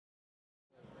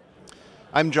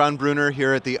I'm John Bruner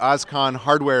here at the OSCON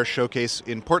Hardware Showcase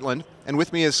in Portland, and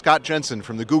with me is Scott Jenson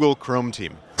from the Google Chrome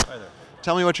team. Hi there.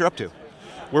 Tell me what you're up to.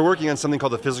 We're working on something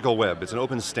called the physical web. It's an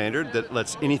open standard that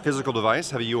lets any physical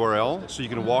device have a URL, so you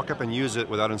can walk up and use it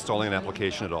without installing an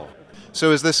application at all.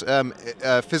 So is this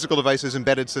physical devices,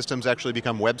 embedded systems actually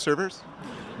become web servers?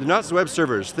 They're not web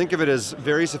servers. Think of it as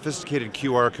very sophisticated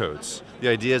QR codes. The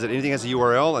idea is that anything has a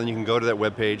URL and you can go to that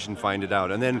web page and find it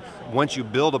out. And then once you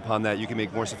build upon that, you can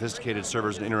make more sophisticated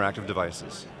servers and interactive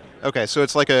devices. Okay, so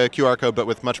it's like a QR code but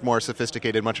with much more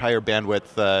sophisticated, much higher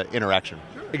bandwidth interaction.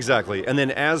 Exactly, and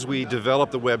then as we develop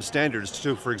the web standards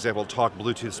to, for example, talk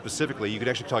Bluetooth specifically, you can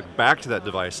actually talk back to that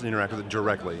device and interact with it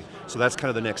directly. So that's kind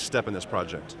of the next step in this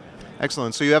project.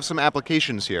 Excellent. So you have some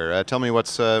applications here. Tell me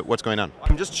what's going on.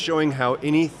 I'm just showing how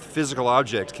any physical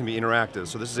object can be interactive.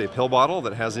 So this is a pill bottle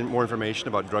that has more information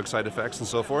about drug side effects and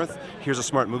so forth. Here's a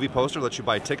smart movie poster that lets you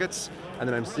buy tickets. And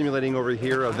then I'm simulating over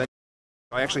here a vending.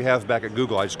 I actually have back at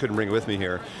Google, I just couldn't bring it with me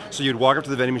here. So you'd walk up to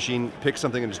the vending machine, pick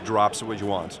something, and it just drops what you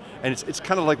want. And it's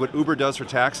kind of like what Uber does for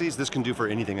taxis, this can do for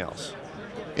anything else.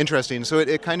 Interesting. So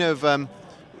it kind of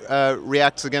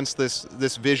reacts against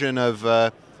this vision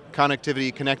of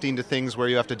connectivity, connecting to things where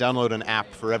you have to download an app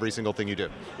for every single thing you do.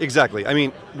 Exactly. I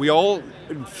mean, we all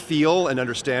feel and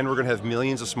understand we're going to have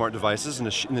millions of smart devices in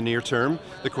the near term.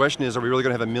 The question is, are we really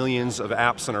going to have millions of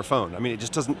apps on our phone? I mean, it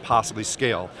just doesn't possibly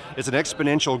scale. It's an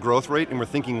exponential growth rate, and we're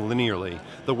thinking linearly.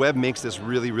 The web makes this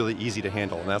really, really easy to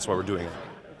handle, and that's why we're doing it.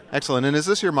 Excellent. And is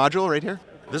this your module right here?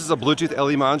 This is a Bluetooth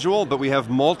LE module, but we have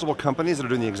multiple companies that are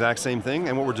doing the exact same thing,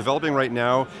 and what we're developing right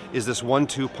now is this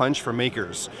 1-2 punch for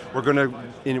makers.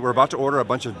 We're about to order a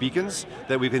bunch of beacons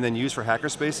that we can then use for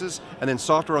hackerspaces, and then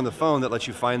software on the phone that lets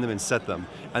you find them and set them.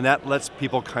 And that lets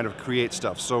people kind of create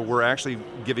stuff. So we're actually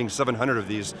giving 700 of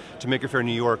these to Maker Faire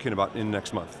New York in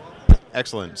next month.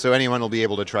 Excellent. So anyone will be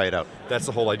able to try it out. That's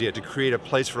the whole idea, to create a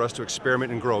place for us to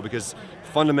experiment and grow, because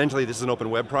fundamentally this is an open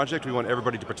web project. We want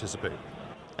everybody to participate.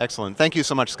 Excellent. Thank you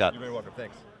so much, Scott. You're very welcome.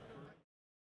 Thanks.